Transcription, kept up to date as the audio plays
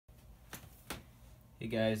Hey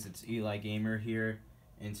guys, it's Eli Gamer here,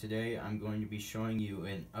 and today I'm going to be showing you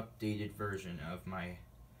an updated version of my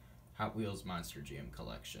Hot Wheels Monster Jam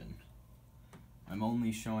collection. I'm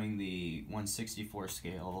only showing the 1/64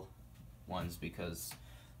 scale ones because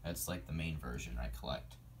that's like the main version I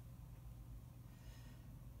collect.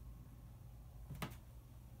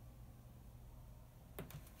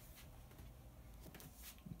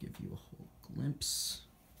 Give you a whole glimpse.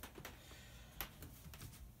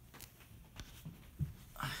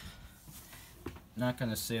 Not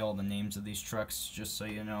gonna say all the names of these trucks, just so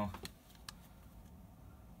you know.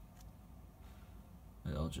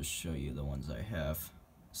 But I'll just show you the ones I have.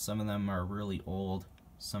 Some of them are really old,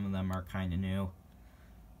 some of them are kind of new.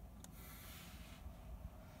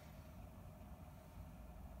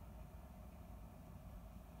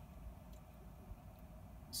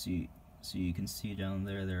 So you can see down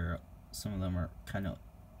there, some of them are kind of,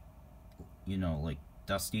 like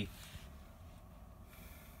dusty.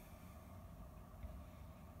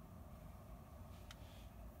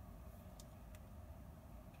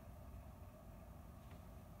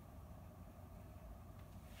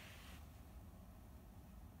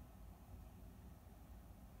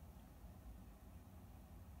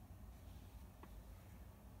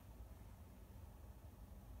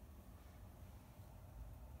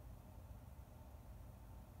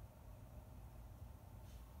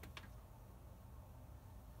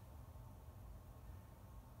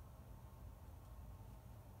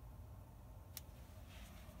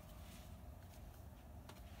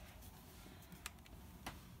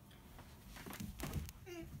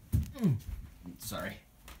 Sorry.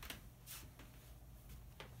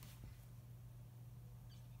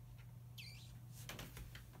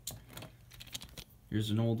 Here's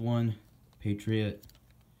an old one, Patriot.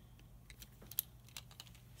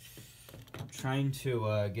 I'm trying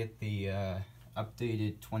to get the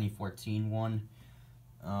updated 2014 one.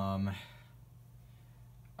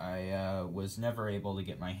 I was never able to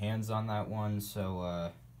get my hands on that one,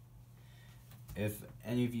 so if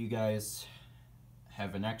any of you guys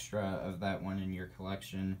have an extra of that one in your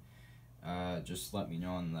collection, just let me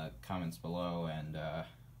know in the comments below, and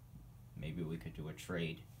maybe we could do a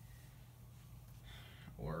trade.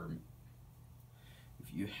 Or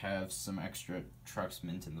if you have some extra trucks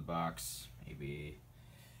mint in the box, maybe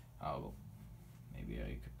I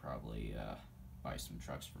could probably buy some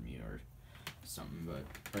trucks from you or something. But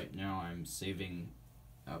right now I'm saving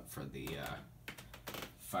up for the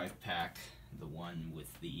 5-pack, the one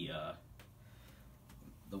with the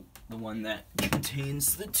one that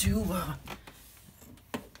contains the two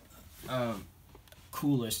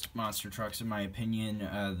coolest monster trucks in my opinion,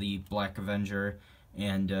 the Black Avenger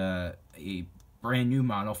and a brand new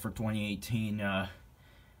model for 2018,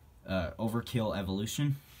 Overkill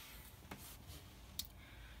Evolution.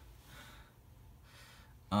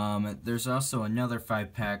 There's also another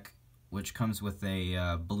 5-pack which comes with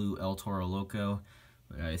a blue El Toro Loco,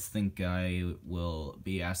 but I think I will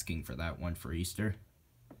be asking for that one for Easter.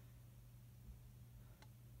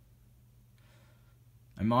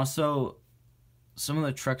 I'm also, some of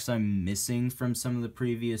the trucks I'm missing from some of the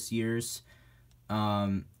previous years.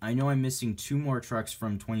 I know I'm missing 2 more trucks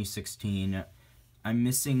from 2016. I'm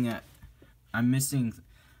missing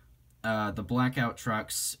the Blackout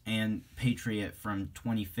trucks and Patriot from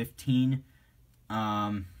 2015.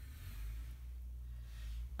 Yeah,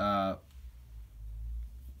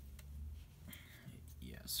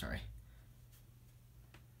 sorry.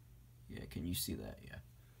 Yeah, can you see that? Yeah.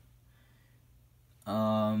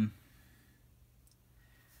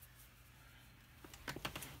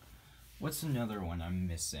 What's another one I'm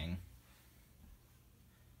missing?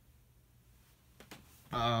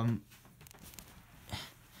 Yeah,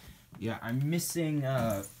 I'm missing,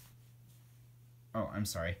 oh, I'm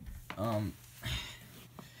sorry. I'm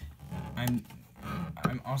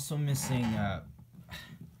also missing, a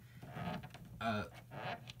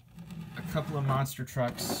couple of monster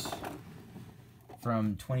trucks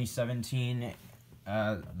from 2017,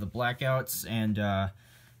 the Blackouts, and,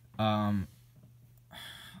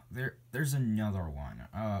 there's another one.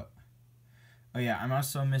 Oh yeah, I'm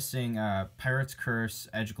also missing Pirate's Curse,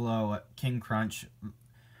 Edgeglow, King Crunch,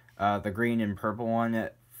 the green and purple one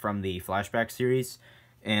from the Flashback series,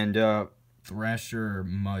 and Thrasher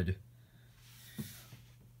Mud.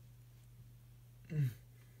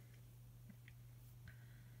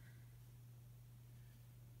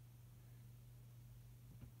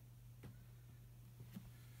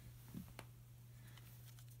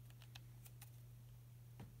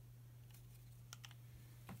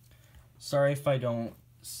 Sorry if I don't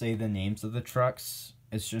say the names of the trucks.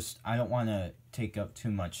 It's just I don't want to take up too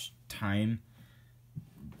much time.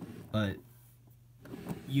 But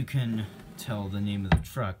you can tell the name of the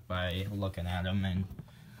truck by looking at them, and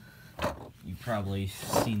you've probably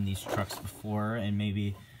seen these trucks before, and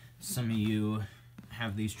maybe some of you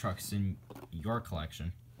have these trucks in your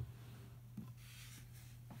collection.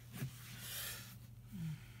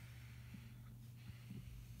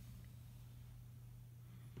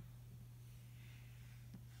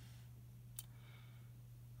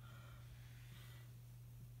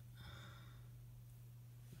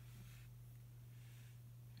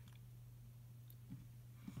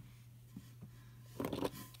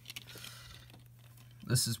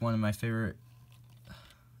 This is one of my favorite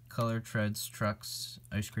Color Treads trucks,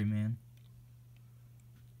 Ice Cream Man.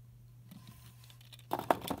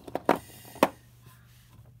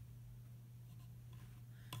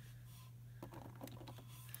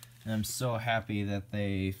 And I'm so happy that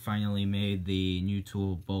they finally made the New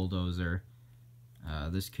Tool Bulldozer.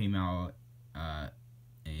 This came out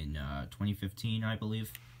in 2015, I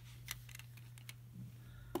believe.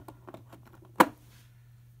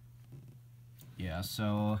 Yeah,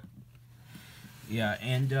 so yeah,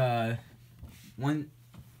 and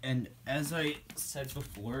as I said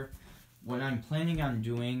before, what I'm planning on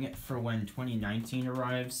doing for when 2019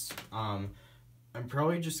 arrives, I'm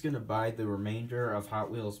probably just gonna buy the remainder of Hot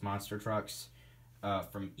Wheels monster trucks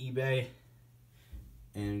from eBay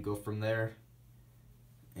and go from there.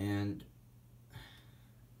 And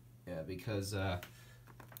yeah, because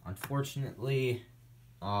unfortunately,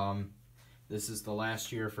 this is the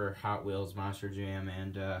last year for Hot Wheels Monster Jam,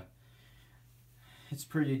 and it's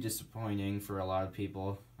pretty disappointing for a lot of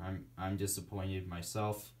people. I'm disappointed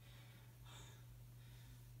myself,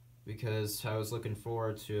 because I was looking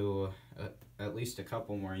forward to at least a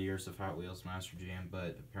couple more years of Hot Wheels Monster Jam,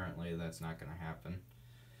 but apparently that's not going to happen.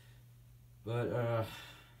 But,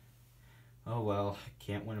 oh well,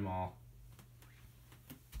 can't win them all.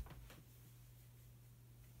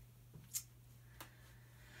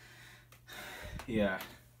 Yeah,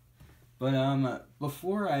 but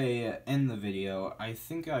before I end the video, I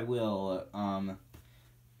think I will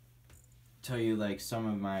tell you like some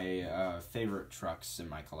of my favorite trucks in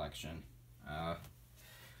my collection.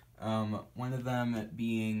 One of them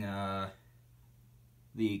being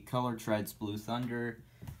the Color Treads Blue Thunder,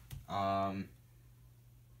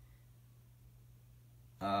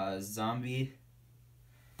 Zombie,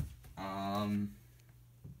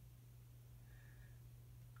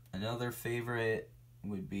 another favorite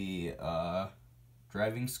would be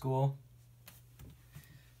Driving School,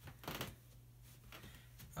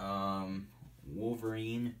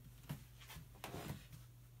 Wolverine,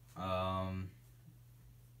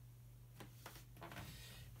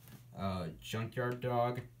 Junkyard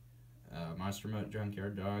Dog, Monster Mutt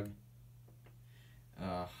Junkyard Dog,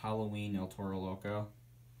 Halloween El Toro Loco,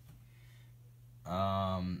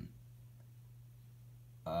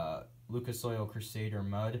 Lucas Oil Crusader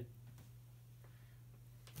Mud,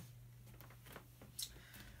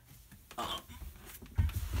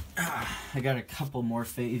 I got a couple more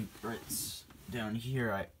favorites down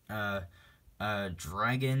here.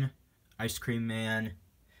 Dragon, Ice Cream Man,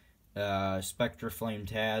 Spectre Flame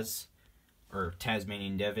Taz, or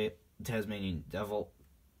Tasmanian Devil,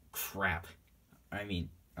 crap. I mean,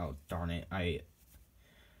 oh darn it, I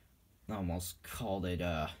almost called it,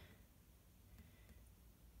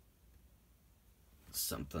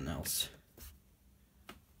 something else.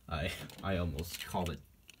 I almost called it,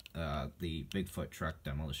 the Bigfoot Truck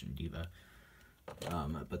Demolition Diva.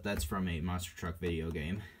 But that's from a Monster Truck video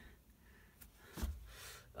game.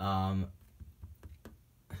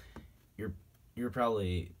 You're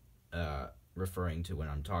probably referring to what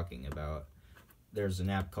I'm talking about. There's an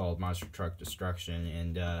app called Monster Truck Destruction,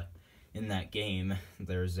 and in that game,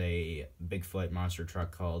 there's a Bigfoot monster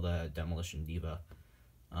truck called Demolition Diva.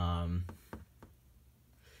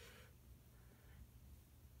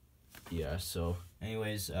 Yeah, so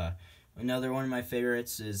anyways, another one of my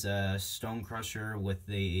favorites is Stone Crusher with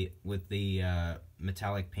the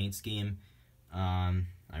metallic paint scheme.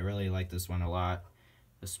 I really like this one a lot,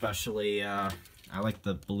 especially I like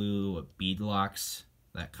the blue bead locks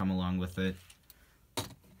that come along with it.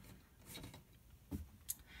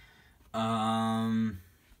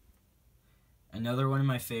 Another one of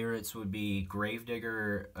my favorites would be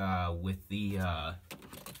Gravedigger with the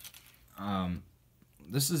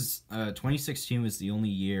this is 2016 was the only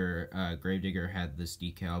year Gravedigger had this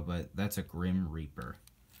decal, but that's a Grim Reaper.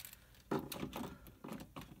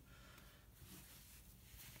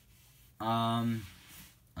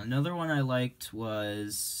 Another one I liked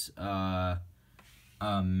was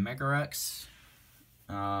Megarex.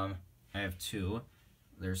 I have two.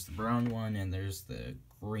 There's the brown one and there's the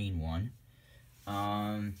green one.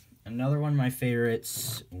 And another one of my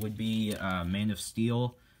favorites would be Man of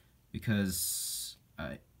Steel, because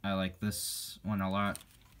I like this one a lot.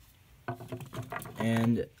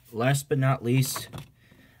 And last but not least,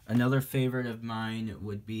 another favorite of mine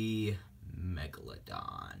would be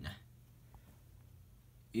Megalodon.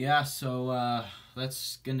 Yeah, so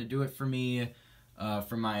that's gonna do it for me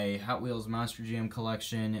for my Hot Wheels Monster Jam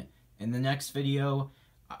collection. In the next video,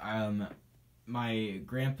 my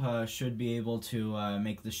grandpa should be able to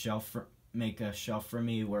make a shelf for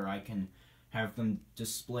me where I can have them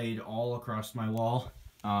displayed all across my wall,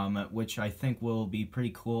 which I think will be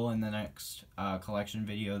pretty cool in the next collection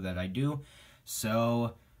video that I do.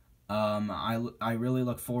 So I really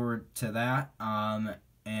look forward to that,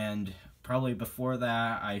 and probably before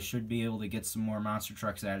that I should be able to get some more monster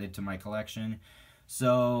trucks added to my collection.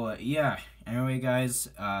 So yeah, anyway guys,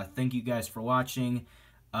 thank you guys for watching.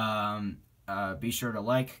 Be sure to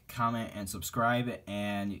like, comment, and subscribe,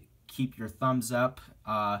 and keep your thumbs up,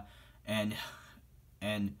 and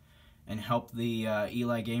help the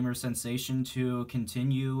Eli Gamer sensation to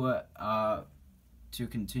continue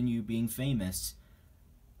being famous.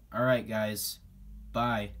 All right, guys,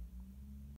 bye.